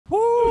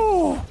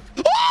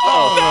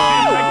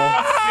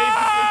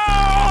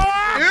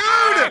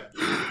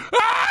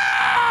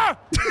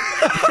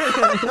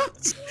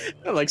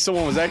sounded like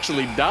someone was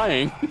actually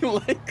dying.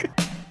 Like.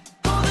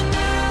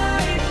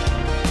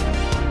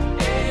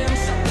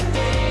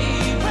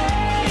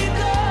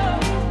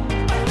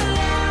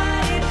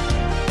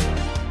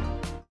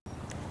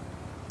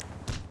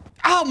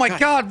 Oh my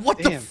God! What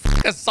the f?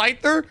 A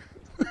Scyther?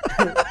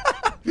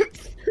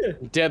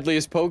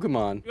 Deadliest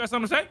Pokemon. You got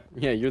something to say?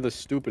 Yeah, you're the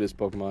stupidest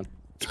Pokemon.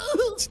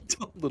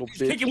 Little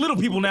bitch. Taking little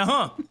people now,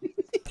 huh?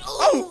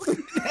 Oh!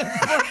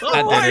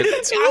 That did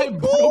it. I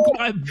broke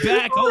my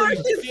back. Holy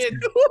shit!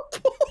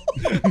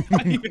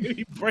 I didn't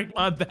even break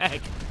my back.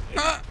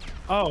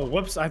 Oh,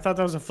 whoops! I thought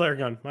that was a flare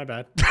gun. My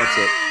bad. That's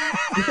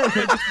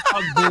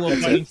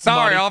it.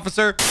 Sorry,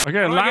 officer.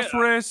 Okay, last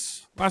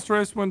race. Last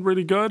race went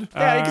really good.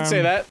 Yeah, you can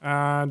say that.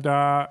 And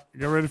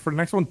get ready for the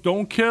next one.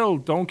 Don't kill,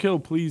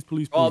 please,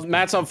 please. Well, please.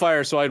 Matt's on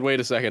fire, so I'd wait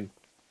a second.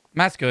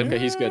 Matt's good. Okay,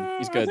 he's good.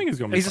 He's good. I think he's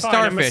gonna be He's a fine.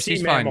 fine, I'm a starfish. sea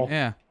He's mammal. fine.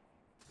 Yeah.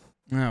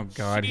 Oh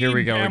God, here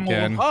we go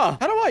again. Oh,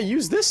 how do I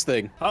use this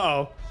thing?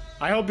 Uh-oh.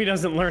 I hope he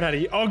doesn't learn how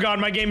to. Oh God,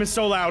 my game is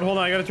so loud. Hold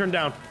on, I gotta turn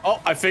down. Oh,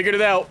 I figured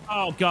it out.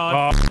 Oh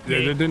God.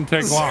 It didn't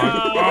take long.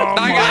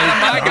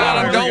 I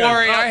got him. Don't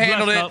worry, I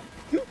handled it.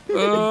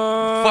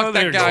 Fuck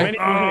that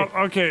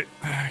guy. Okay.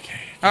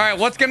 All right,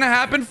 what's gonna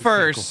happen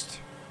first?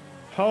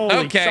 Holy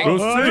Okay. We'll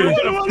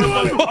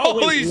see.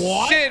 Holy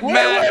shit,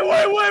 man!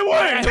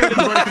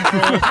 Wait.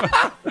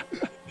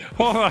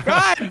 Hold on.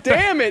 God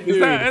damn it, dude.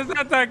 Is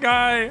that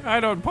guy? I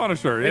don't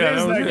punish her. It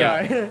is that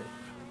guy.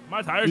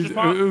 My tires just It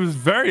popped. was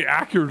very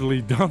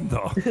accurately done,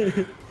 though.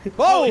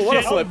 Whoa, what a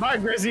Oh, flip. bye,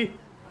 Grizzy.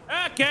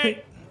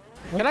 Okay.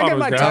 Can I get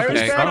my tires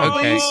Okay, back,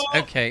 okay, please?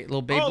 okay.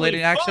 Little Holy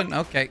Beyblade action.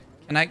 Okay,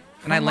 can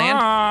I land?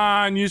 Come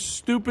on, you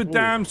stupid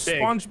damn big.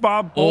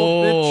 SpongeBob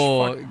Oh,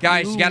 bitch. Fuck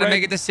guys, you gotta red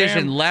make a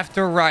decision, damn- left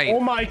or right. Oh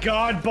my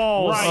God,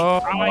 balls.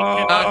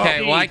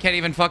 Okay, well I can't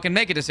even fucking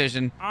make a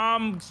decision.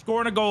 I'm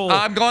scoring a goal.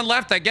 I'm going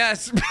left, I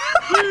guess.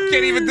 I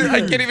can't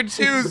even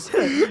choose.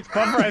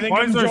 Puffer, I think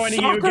Why I'm is there joining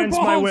you soccer against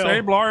my balls? will.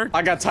 Hey, Blark.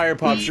 I got tire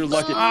pops. You're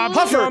lucky. I'm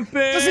Puffer, jumping.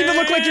 doesn't even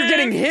look like you're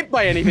getting hit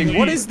by anything.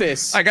 What is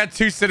this? I got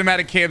 2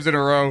 cinematic cams in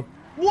a row.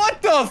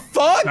 What the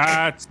fuck?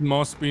 That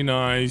must be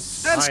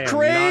nice. That's I am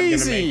crazy.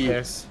 Not gonna make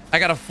this. I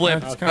got a flip.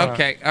 That's kinda-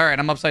 Okay, all right,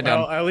 I'm upside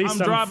Well, down. at least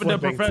I'm dropping the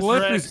flipping. professor.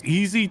 Flip X. is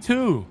easy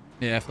too.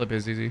 Yeah, flip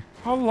is easy.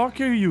 How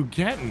lucky are you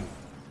getting?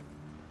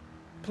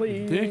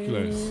 Please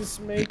Ridiculous.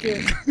 make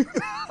it.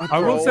 I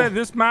will say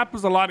this map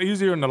is a lot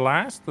easier than the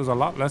last. There's a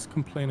lot less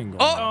complaining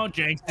going on. Oh,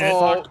 jinx.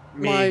 Oh,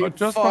 me. But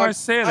just when I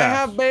say I that-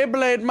 have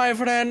Beyblade, my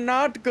friend.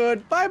 Not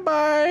good.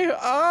 Bye-bye.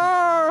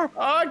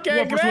 Ah.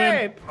 Okay, Whooper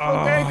great. Okay,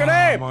 Oh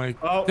great. my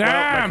Oh,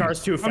 damn! my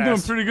car's too I'm doing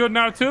fast. pretty good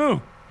now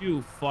too.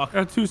 You fuck.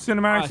 Got 2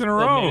 cinematics in a still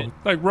row. made it.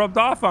 Like rubbed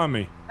off on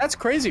me. That's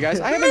crazy, guys.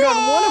 I haven't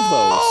gotten one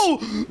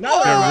of those.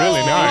 No, They're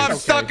really nice. I'm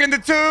stuck in the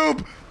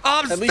tube.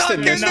 I'm At least stuck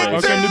in in this the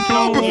one. tube. Stuck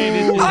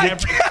in the tube. I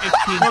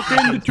Stuck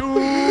in the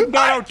tube.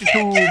 Got out the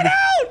tube. get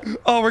out.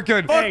 Oh, we're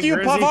good. Fuck you,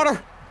 Grizzy.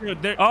 Puff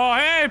Oh,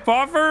 hey,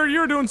 Puffer,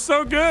 you're doing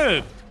so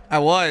good. I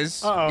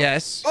was. Uh-oh.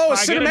 Yes. Oh, a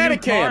I get a new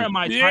cinematic car cam. and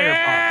my tire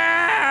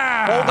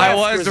Yeah. Hold I left,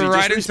 was Grizzy, just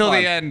right until the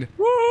respawn. end.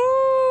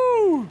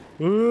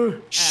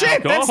 Woo.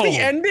 Shit, that's Go. the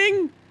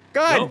ending?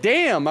 God Nope.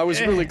 damn, I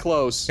was really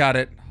close. Got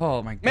it.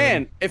 Oh my god.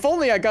 Man, if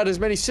only I got as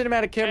many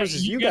cinematic cameras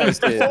as you guys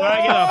did.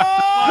 I get a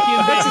fucking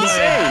That's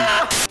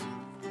Beyblade. insane.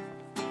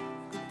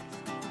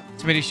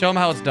 Smitty, show him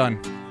how it's done.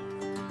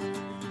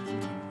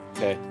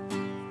 Okay.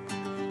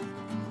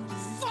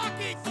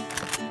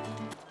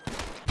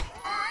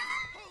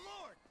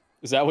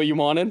 Is that what you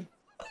wanted?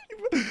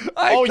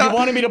 Oh, you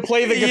wanted me to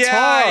play the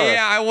guitar.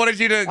 Yeah, I wanted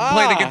you to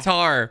play the Ah.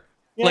 guitar.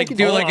 Yeah, like keep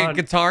do going like a on.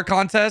 guitar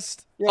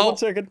contest. Yeah, Oh, 1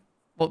 second.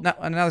 well now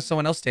there's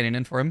someone else standing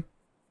in for him.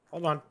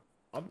 Hold on.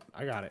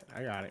 I got it.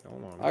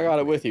 Hold on. I got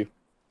it with you.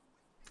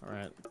 All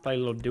right. Play a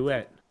little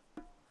duet.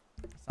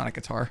 It's not a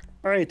guitar.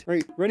 All right.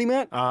 Ready,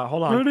 Matt?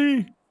 Hold on.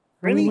 Ready?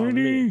 Ready?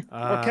 Ready?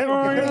 I'll count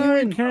Aye, you aye,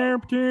 in.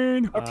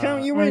 Captain. I'll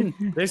count you in.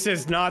 This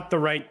is not the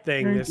right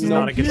thing. This is No,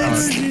 not a guitar.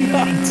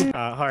 it's not.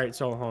 All right.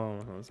 So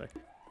hold on a sec.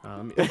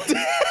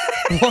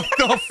 What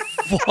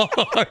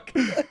the fuck?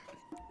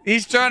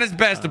 He's trying his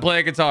best to play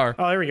a guitar.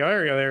 Oh, there we go.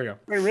 All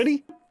right,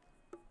 ready?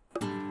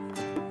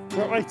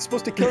 What am I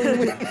supposed to count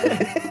you in?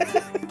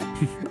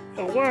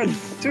 A 1,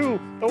 2,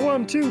 a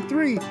 1, 2,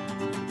 3.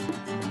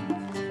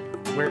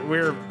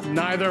 We're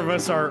neither of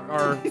us are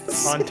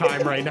on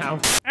time right now.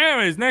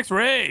 Anyways, next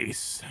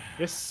race.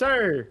 Yes,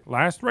 sir.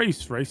 Last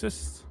race,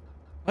 racists.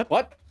 What?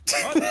 What?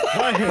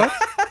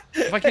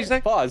 What can you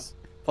say? Pause.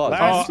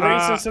 Last Oh,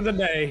 racist of the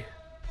day.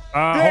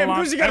 Damn, hold on.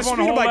 Bruce, you gotta Everyone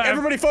speed hold bike. that.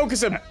 Everybody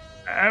focus him.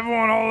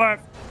 Everyone hold that.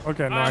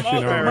 Okay, no,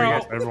 actually, no. over, bro.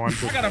 Everyone.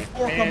 I got a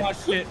fork on my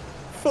shit.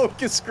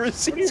 Focus,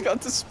 Grizzy. He's got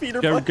the speeder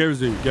Get bike.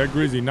 Grizzy. Get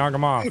Grizzy. Knock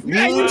him off.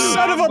 Yeah, you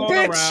son of a Going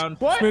bitch. around.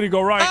 What? Smitty,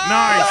 go right. Oh,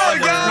 Nice.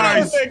 got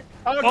him. Nice. Okay,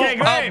 Oh, great.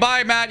 Oh,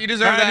 bye, Matt. You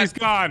deserve And that. he's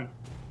gone.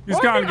 He's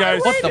What? gone,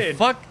 guys. What the Waited.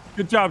 fuck?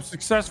 Good job.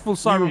 Successful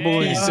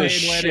cyberbullying. Piece Yeah. of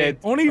shit.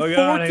 Only Oh,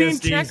 God, 14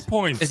 ASDs.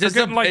 checkpoints. Is this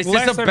They're getting, a- is this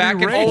less a every back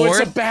and race. Oh, it's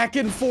a forth? back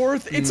and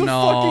forth. It's no.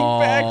 a fucking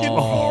back and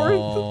forth.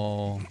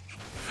 Oh,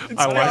 It's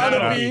I like gotta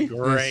that. be.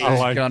 Great. this I is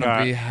like gonna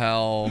that. be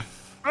hell.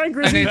 Hi, And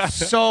Grizzy. it's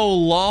so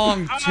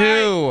long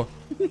too.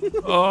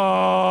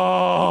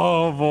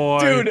 Oh boy,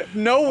 Dude,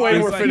 no way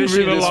this we're is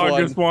finishing the this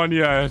longest one. one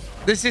yet.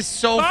 This is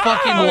so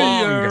fucking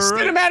long.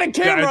 Cinematic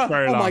Yeah, camera. it's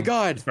very Oh long. my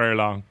god. It's very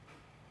long.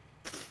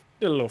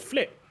 Did a little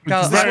flip.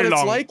 God, Is that Very what it's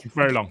long. like? It's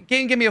very long.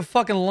 Can't give me a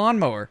fucking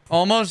lawnmower.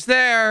 Almost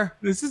there.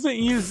 This isn't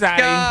you, Zaddy.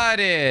 Got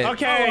it.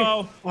 Okay.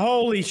 Hello.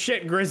 Holy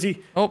shit,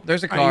 Grizzy. Oh,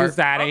 there's a You, car.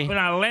 Zaddy. And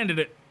I landed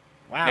it.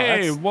 Wow.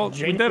 Hey, that's well, we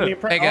did genuinely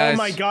it. Hey, guys. Oh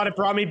my god, it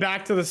brought me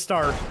back to the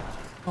start.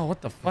 Oh,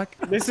 what the fuck?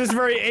 This is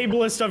very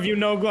ableist of you,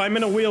 Nogla. I'm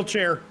in a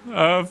wheelchair.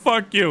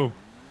 Fuck you.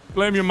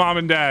 Blame your mom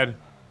and dad.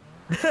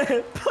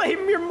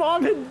 Blame your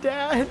mom and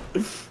dad.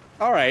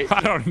 All right.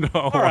 I don't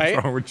know right.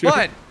 what's wrong with you.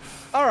 What?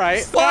 All right.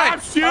 Stop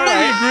shooting me, Grizzy.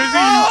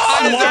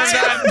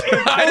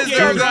 I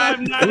deserve that.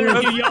 I'm not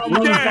gonna give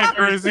y'all Yeah,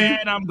 Grizzy.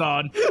 and I'm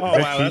gone. Oh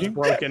wow, that's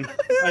broken.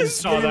 I just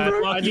saw that.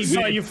 I just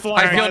saw you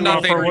fly. I feel right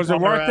nothing. over Was it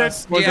worth it?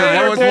 ass. Was Yeah, it it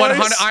worth was it?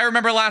 100. I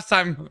remember last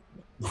time.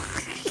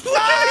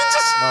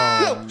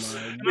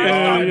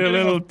 Oh, you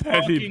little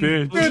petty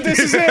bitch. Dude, this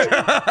is it.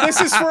 This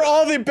is for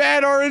all the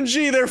bad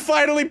RNG. They're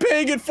finally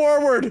paying it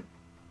forward.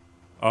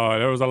 Oh,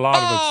 there was a lot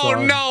of it. Oh,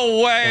 Sorry. no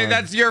way. Sorry.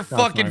 That's your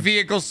fucking fine.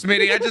 vehicle,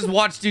 Smitty. I just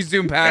watched you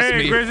zoom past Hey,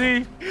 me.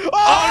 Grizzy.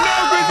 Oh,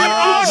 no, Grizzy.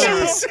 Oh,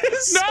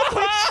 Jesus. No!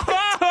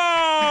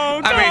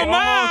 I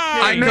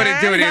mean, I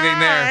couldn't do anything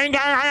there.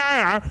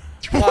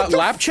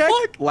 Lap check?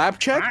 Lap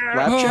check?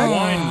 Lap check?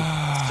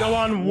 Still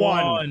on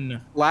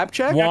one. Lap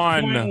check?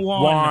 One. I'm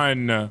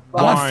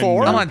on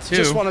 4? I'm on 2.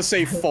 Just want to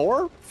say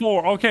 4?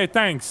 4. Okay,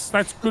 thanks.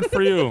 That's good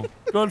for you.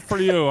 Good for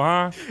you,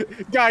 huh?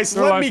 Guys,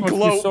 Your let life me must be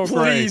gloat, so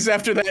great. please,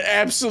 after that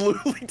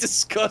absolutely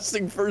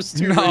disgusting first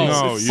 2 No.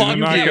 races. No, you fuck did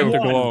not you. get to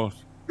gloat.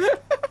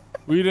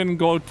 We didn't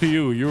gloat to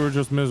you. You were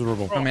just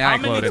miserable. I mean, I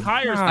gloated.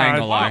 Tires I ain't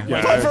gonna lie.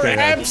 Yeah, Puffer okay,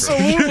 that's true.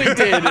 absolutely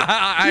did.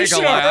 I You ain't should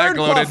gonna lie. have I heard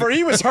gloated. Puffer.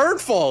 He was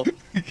hurtful.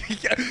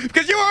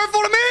 Because you were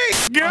hurtful to me.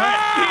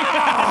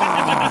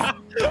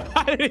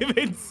 I didn't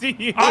even see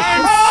you.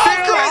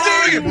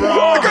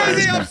 Oh,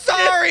 Crazy, I'm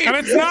sorry. And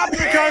it's not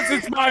because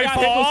it's my got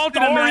hit with fault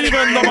or cinematic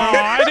even the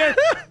mod.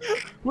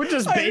 We're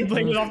just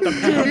Beyblading off the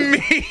back.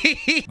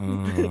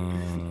 Me.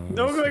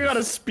 Nogla got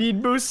a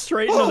speed boost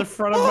straight into the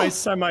front of my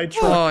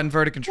semi-truck. Oh,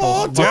 inverted control.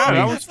 Oh, Fuck Yeah, me.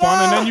 that was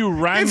fun. And then you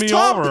ran It's me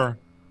top. over.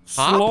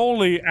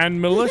 Slowly and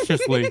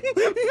maliciously.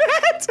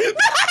 Matt!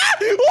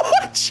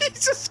 Oh,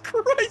 Jesus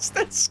Christ,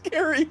 that's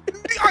scary.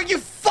 Are you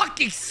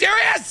fucking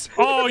serious?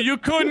 Oh, you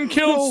couldn't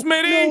kill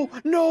Smitty?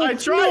 No, I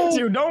tried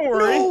to, don't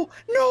worry. No,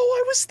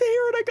 I was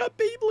there and I got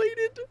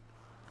Beybladed.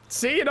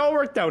 See, it all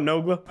worked out,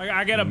 Nogla.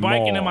 I get a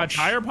bike and then my Mosh.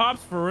 tire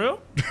pops for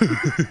real?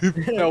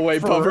 No way,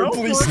 For Puffer, real?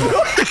 please.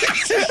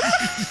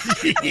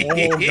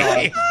 Oh,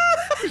 God.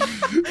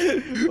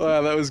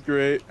 Wow, that was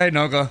great. Hey,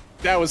 Noga.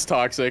 That was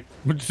toxic.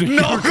 No, no,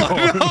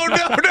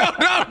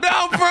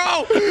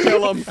 bro.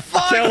 Kill him.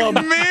 Kill him.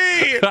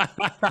 Me.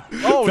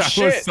 Oh, That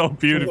shit. was so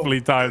beautifully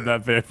timed,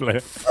 that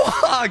Beyblade.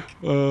 Fuck.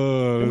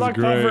 Oh, that was luck,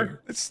 great.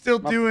 Puffer. It's still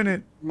doing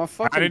it. My I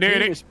fucking did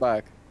team it. is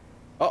back.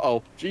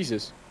 Uh-oh,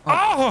 Jesus.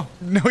 Oh!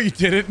 No, you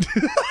didn't.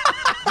 Dude,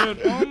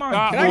 oh my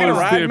That Can I get a was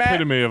ride, the Matt?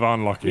 epitome of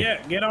unlucky.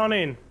 Yeah, get on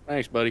in.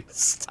 Thanks, buddy.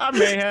 I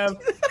may have.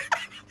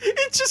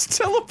 It just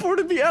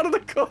teleported me out of the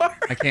car.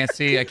 I can't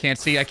see. I can't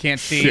see. I can't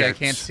see. Shit. I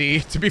can't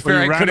see. To be Well,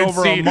 fair, you I ran couldn't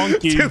over see. a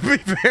monkey. To be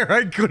fair,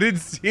 I couldn't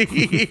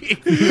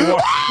see. No,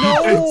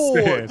 You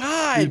did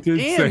God say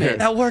damn it. it.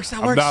 That works.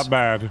 That I'm works. not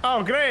bad.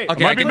 Oh, great.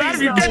 Okay, Might be bad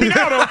if you get me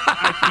out of.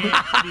 I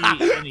can't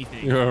see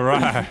anything. You're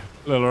right.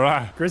 Little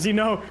right. Grizzy,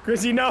 no.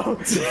 Grizzy, no.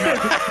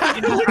 I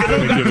don't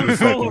got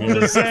control over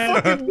this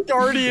man. Fucking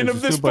guardian Is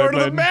of it this still part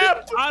of the Beyblade?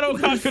 map. I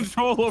don't got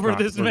control over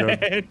this we're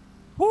good. man.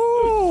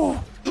 Woo!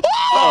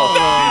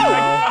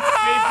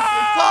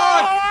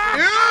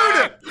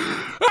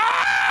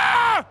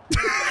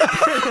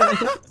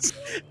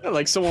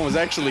 Like someone was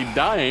actually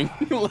dying.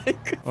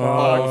 Like,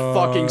 oh,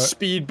 fucking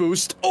speed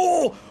boost.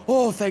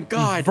 Oh, thank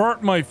God.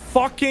 Vert my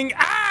fucking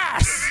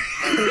ass!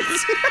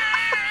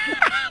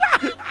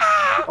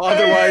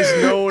 Otherwise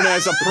known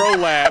as a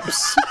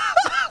prolapse.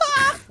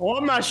 I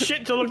want my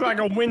shit to look like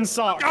a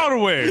windsock. Out of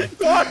the way!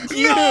 Fuck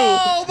you.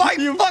 Oh my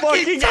You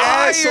fucking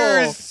tires!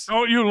 asshole.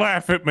 Don't you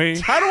laugh at me.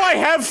 How do I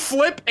have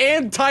flip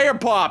and tire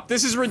pop?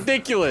 This is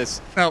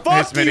ridiculous. Oh, Fuck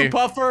yes, you, Smitty.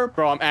 Puffer.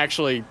 Bro, I'm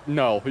actually,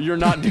 no, you're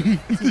not going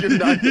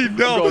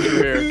through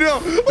here. No.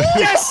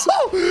 Yes!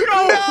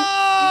 No.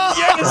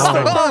 Yes,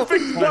 the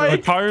perfect My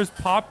bike. tires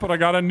popped, but I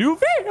got a new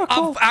vehicle.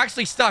 I'm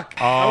actually stuck.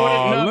 Oh,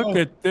 wouldn't know. look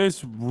at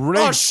this rig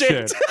Oh,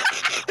 shit.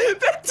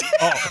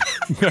 Oh.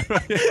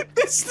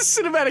 This the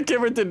cinematic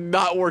camera did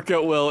not work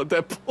out well at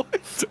that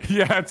point.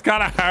 Yeah, it's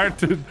kind of hard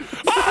to.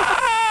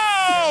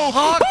 Oh!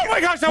 Fuck. Oh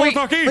my gosh, that Wait, was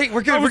lucky. wait,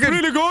 we're good, That we're was good.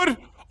 really good.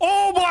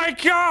 Oh my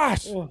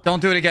gosh.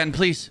 Don't do it again,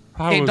 please.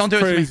 That Hey, was don't do it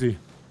to me. crazy.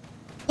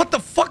 What the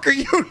fuck are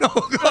you,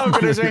 Noga?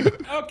 Good as a-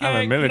 Okay,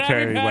 I'm a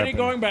military good night, everybody, weapon.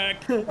 going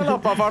back. Hello,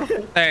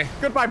 Puffer. Hey,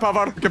 Goodbye,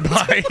 Puffer.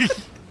 goodbye.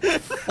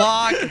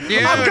 Fuck you.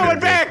 I'm going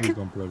back.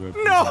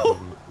 No.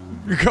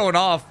 You're going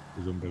off.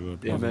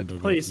 Damn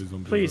it.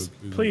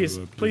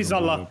 Please,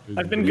 Allah.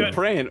 I've been good.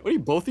 Praying. What are you,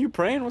 both of you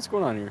praying? What's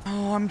going on here?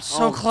 Oh, I'm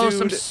so Oh, close.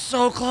 I'm dude.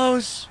 so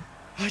close.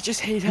 I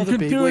just hate how You the can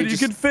big do blade it. You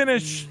just... can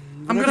finish.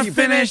 I'm gonna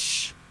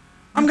finish.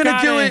 I'm gonna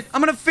do it.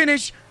 I'm gonna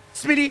finish.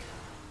 Smitty.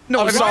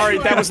 No, I'm sorry.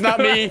 That was not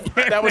me.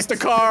 That was the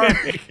car.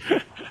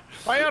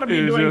 Why ought to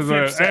be doing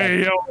fifth set?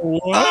 Hey, yo,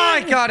 what? Oh,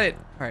 I got it.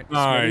 All right.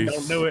 Nice.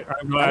 Don't do it.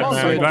 I'm glad, Come on,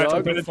 man. That's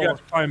Doug. a bit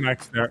of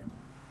climax there.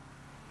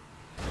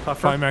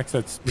 Puffer. Climax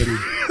at Smitty.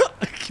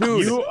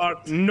 Dude. You are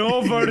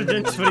no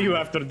virgins for you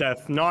after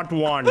death. Not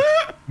one.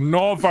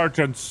 No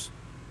virgins.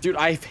 Dude,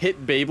 I've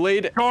hit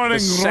Beyblade. Calling the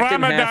second half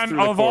Ramadan through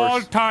the of all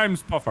course.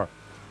 times, Puffer.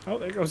 Oh,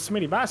 there goes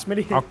Smitty. Bye,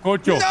 Smitty. I'll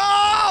coach you.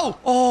 No!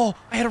 Oh,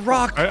 I hit a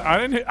rock. I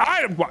didn't hit.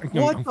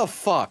 What the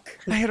fuck?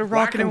 I hit a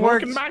rock and it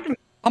worked.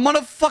 I'm on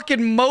a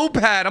fucking moped.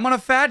 I'm on a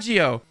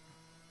Faggio.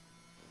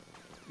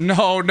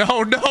 No,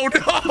 no, no, no.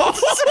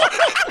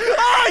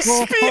 I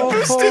speed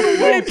boosted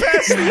way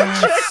past the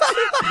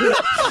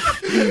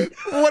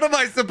What am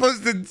I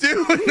supposed to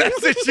do in that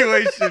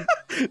situation?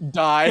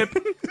 Die.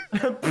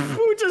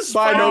 Who just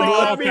Bye, finally Noble.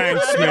 got me?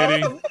 Thanks,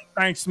 Smitty.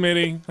 Thanks,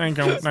 Smitty. Thank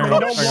you. Don't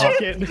block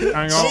it.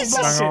 Hang on.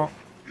 Jesus. Hang on.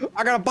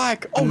 I got a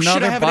bike. Oh shit,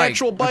 Another I have bike. an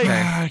actual bike.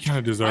 Okay. I kind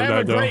of deserve I have a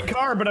that, though. great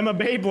car, but I'm a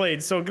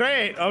Beyblade, so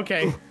great.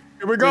 Okay. Here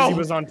we He go.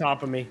 was on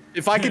top of me.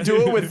 If I could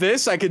do it with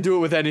this, I could do it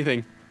with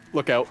anything.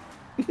 Look out.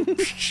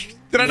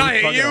 Did I not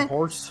hit Fucking a you?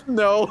 horse.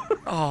 No.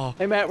 Oh.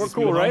 Hey Matt, we're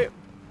cool, right?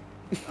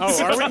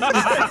 Oh, are we? Did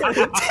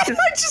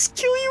I just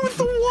kill you with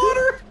the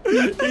water?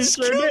 I just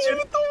sure killed you did.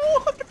 with the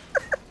water.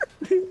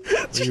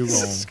 Where you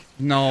going?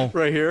 No.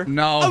 Right here.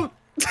 No.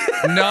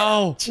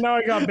 No. Now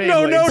I got Beyblade.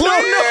 No, no, no, no.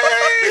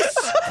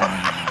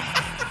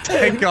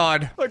 Thank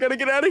God. I gotta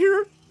get out of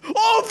here.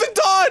 Oh, the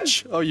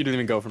dodge! Oh, you didn't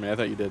even go for me. I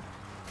thought you did.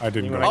 I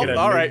didn't When go. I get a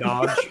all new right.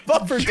 Dodge.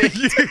 Buffer did.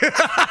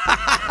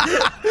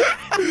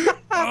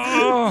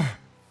 Oh,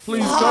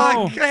 please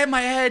Fuck. go. I hit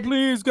my head.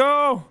 Please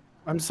go.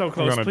 I'm so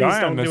close. gonna Please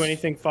die on don't do this.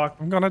 anything. Fuck.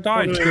 I'm gonna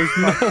die. Don't do There's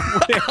no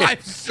way.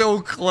 I'm so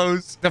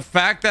close. The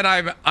fact that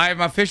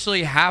I'm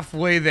officially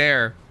halfway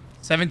there.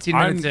 17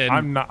 minutes in.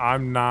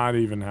 I'm not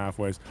even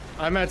halfway.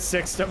 I'm at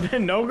 6.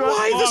 No go.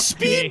 Why the Fuck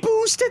speed me.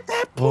 boost at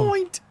that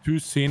point? Too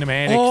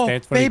cinematics. Oh,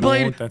 that's what I want.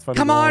 Beyblade. That's what I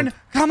Come on. want.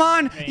 Come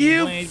on.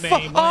 You.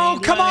 Beyblade, Oh,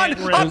 come on.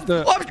 Beyblade. I'm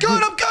the- good.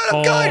 I'm good. I'm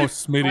Oh, good.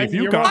 Smitty, if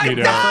you You're got me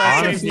welcome. there, I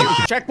honestly.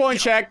 Checkpoint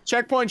check.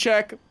 Checkpoint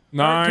check.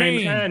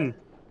 9. 10.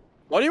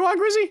 What do you want,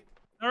 Grizzy?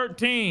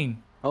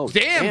 13. Oh,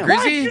 Damn,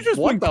 Grizzy. You just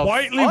What been the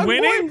quietly fuck,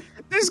 winning? boy?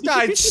 This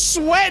guy's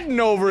sweating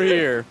over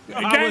here.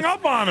 Gang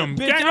up on him.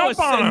 Bitch, Gang I up was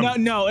on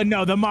him.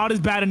 no, the mod is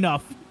bad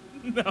enough.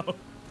 No.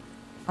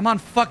 I'm on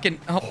fucking.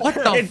 What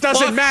the? It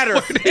doesn't fuck? matter.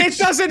 Where did It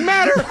doesn't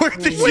matter. Where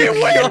did We you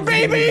win, go?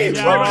 baby.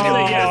 Yeah,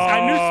 actually, yes.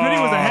 I knew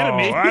Smitty was ahead of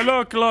me.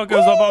 Look,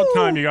 it's about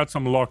time you got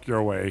some luck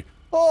your way.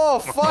 Oh,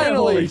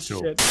 finally.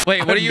 Shit.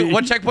 Wait, what are you?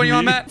 What checkpoint are you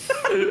on, Matt?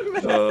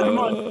 I'm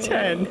on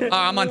 10.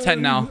 I'm on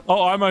 10 now.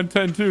 Oh, I'm on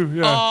 10 too.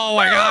 Yeah. Oh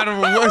my God,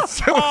 we're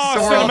so we're all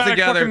cinematic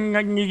together.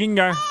 fucking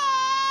guy.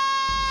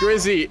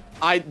 Grizzy,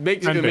 it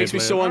makes me Beyblade.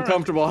 so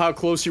uncomfortable how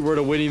close you were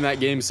to winning that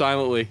game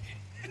silently.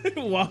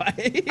 Why?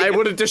 It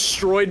would have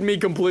destroyed me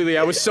completely.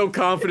 I was so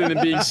confident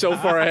in being so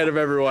far ahead of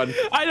everyone.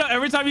 I know.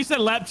 Every time you said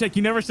lap check,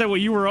 you never said what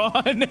you were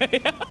on.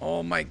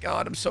 Oh my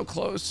God, I'm so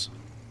close.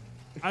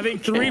 I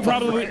think 3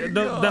 probably.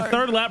 The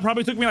third lap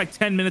probably took me like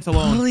 10 minutes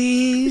alone.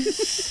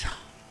 Please.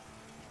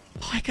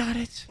 Oh, I got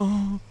it.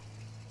 Oh.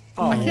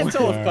 I can't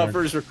tell if God.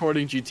 Puffer is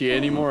recording GTA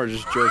anymore or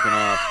just jerking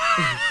off.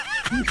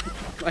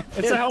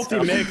 It's a healthy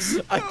mix.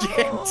 I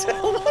can't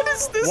tell. What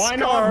is this Why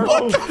car? not?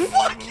 What the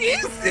fuck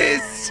is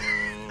this?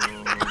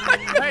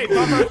 Hey,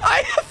 Puffer.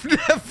 I have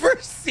never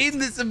seen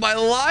this in my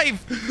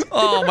life.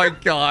 Oh my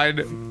God.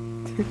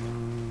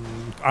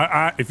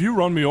 If you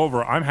run me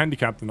over, I'm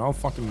handicapped and I'll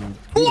fucking.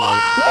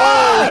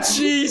 Oh,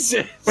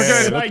 Jesus.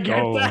 Okay, Did I let's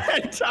get go.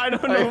 that? I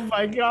don't know if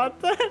I got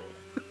that.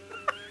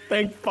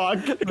 Thank fuck.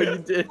 But you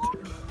did.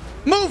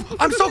 Move!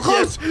 I'm so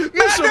close.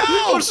 Matt,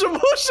 no! Push him.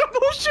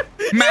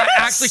 Matt, Yes!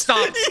 actually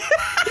stop.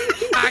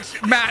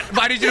 Actually, Matt,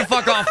 I need you to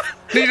fuck off.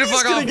 I need you to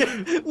fuck off.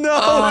 No,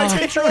 Oh, my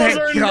thank controls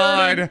are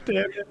God. Damn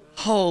it.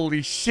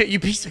 Holy shit, you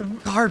piece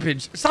of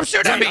garbage. Stop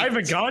shooting at Wait, I have me.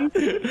 a gun?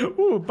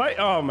 Ooh, bite.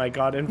 Oh my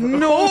God.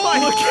 No. Oh my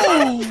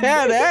God.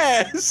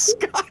 badass.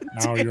 God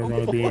Now you're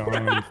gonna be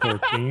on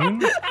 13.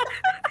 look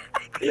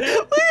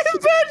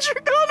at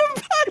Patrick on a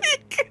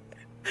bike.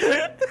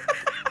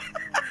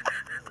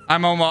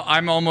 I'm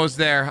almost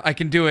there. I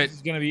can do it.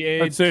 It's gonna be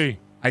 8. Let's see.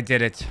 I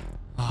did it.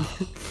 All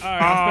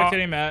right, I'm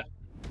spectating Matt.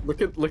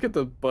 Look at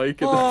the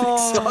bike and Oh.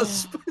 the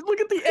exhaust.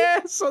 Look at the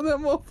ass on that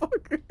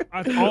motherfucker.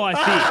 That's all I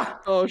see.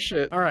 Oh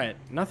shit. All right.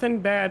 Nothing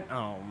bad.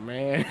 Oh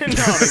man. Not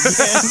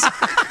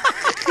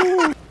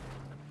again.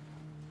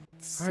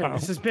 All right.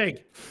 This is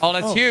big. Oh,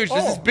 that's huge.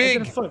 This is I big.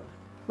 did a flip.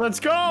 Let's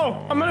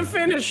go. I'm gonna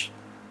finish.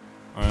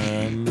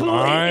 And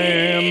I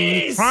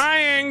am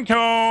trying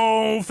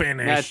to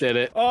finish. Matt did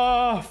it.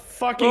 Oh,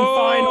 fucking Oh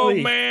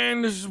finally.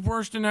 man, this is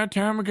worse than that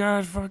time I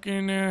got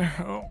fucking.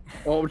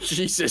 Oh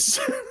Jesus.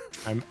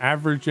 I'm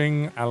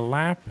averaging a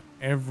lap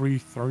every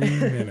 3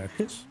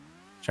 minutes.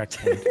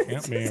 Checkpoint.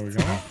 Yep, there we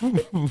go.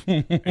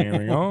 There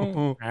we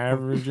go.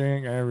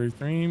 Averaging every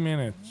 3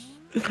 minutes.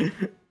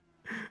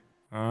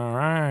 All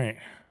right.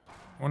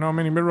 wonder how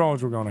many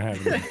mid-rolls we're going to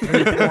have.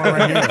 Maybe one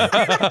right here.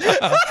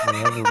 We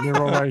have a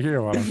mid-roll right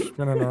here while I'm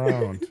spinning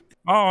around.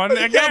 Oh, and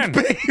again.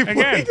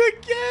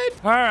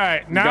 All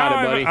right, now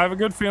I have a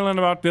good feeling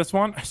about this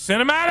one.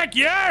 Cinematic,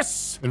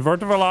 yes!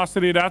 Inverted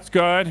velocity, that's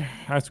good.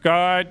 That's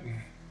good.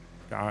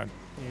 God.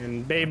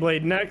 And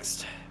Beyblade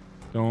next.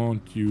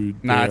 Don't you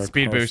Nah, dare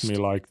speed curse boost. me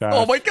like that.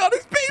 Oh my god,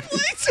 it's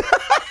Beyblades!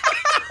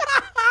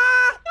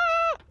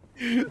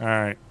 All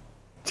right.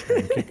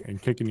 I'm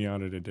kicking you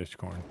out of the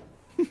Discord.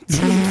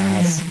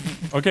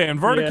 Okay,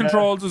 inverted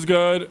controls is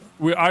good.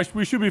 We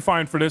should be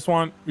fine for this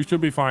one. We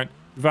should be fine.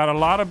 We've had a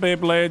lot of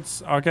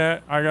Beyblades.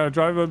 Okay, I gotta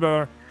drive a bit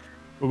better.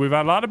 But we've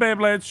had a lot of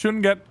Beyblades.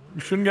 Shouldn't get.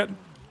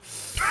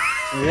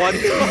 What the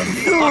fuck?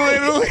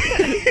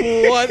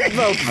 What the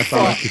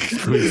fuck?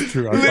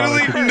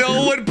 Literally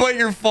no one but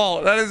your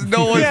fault. That is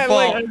no one's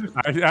fault.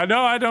 I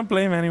know. I don't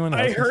blame anyone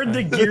else. I heard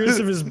the gears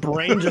of his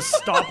brain just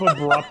stop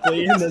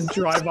abruptly and then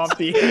drive off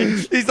the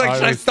edge. He's like,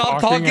 should I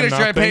stop talking or should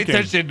I pay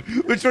attention?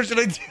 Which one should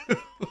I do?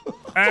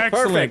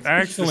 Excellent,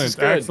 Perfect.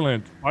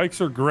 excellent.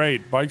 Bikes are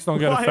great. Bikes don't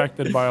get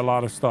affected by a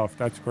lot of stuff.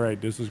 That's great.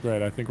 This is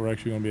great. I think we're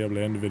actually going to be able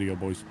to end the video,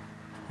 boys.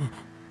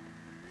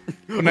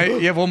 You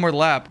have one more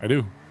lap. I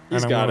do.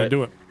 He's and got I'm gonna it.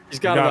 do it. He's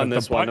got it on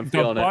this one. I'm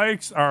feeling the it.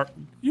 bikes are...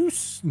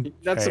 That's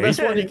the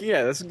best one you can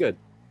get. This is good.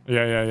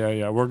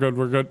 Yeah. We're good.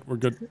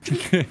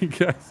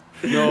 Guys.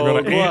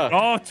 No,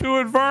 oh, two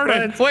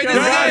inverted. Wait, this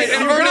is it.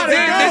 Inverted.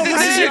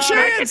 This is your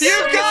chance.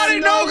 You got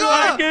it, Noga.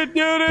 I can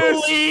do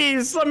this.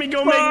 Please, let me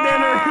go make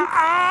dinner.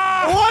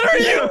 What are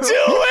you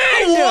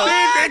doing?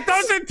 It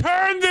doesn't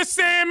turn the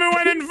same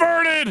when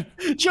inverted.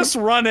 Just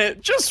run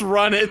it. Just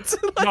run it.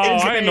 No,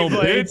 I ain't no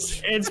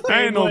bitch. It's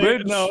I ain't no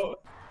bitch. No.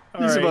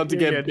 He's about to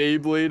get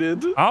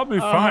Beybladed. I'll be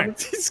fine.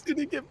 He's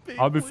gonna get Beybladed.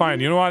 I'll be fine.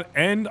 You know what?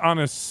 End on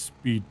a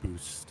speed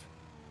boost.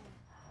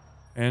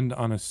 End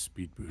on a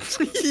speed boost.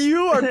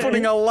 You are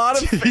putting a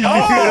lot of...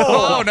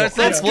 Oh, that's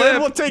good. flip.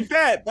 We'll take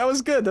that. That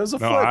was good. That was a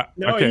flip.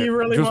 Okay, he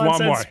really just wants one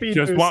that more. speed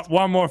Just boost.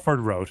 one more for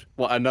the road.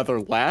 What,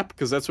 another lap?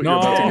 Because that's what you're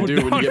about to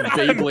do when you get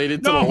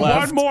Beybladed to the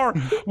left.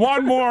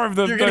 One more of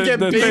the. You're gonna get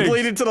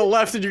Beybladed to the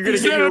left, and you're gonna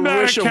get your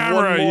wish of one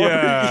more.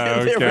 Yeah,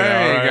 okay.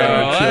 There you go.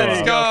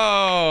 Let's go.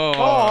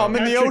 Oh, I'm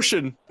in the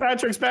ocean.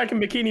 Patrick's back in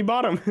Bikini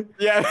Bottom.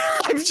 Yeah,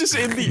 I'm just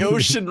in the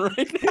ocean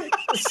right now.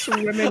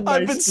 Swimming I've nice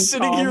been and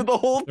sitting calm. here the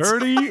whole time.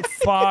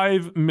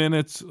 35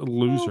 minutes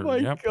loser. Oh my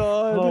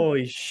god.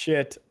 Holy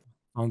shit.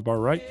 Sounds about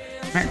right.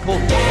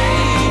 Cool.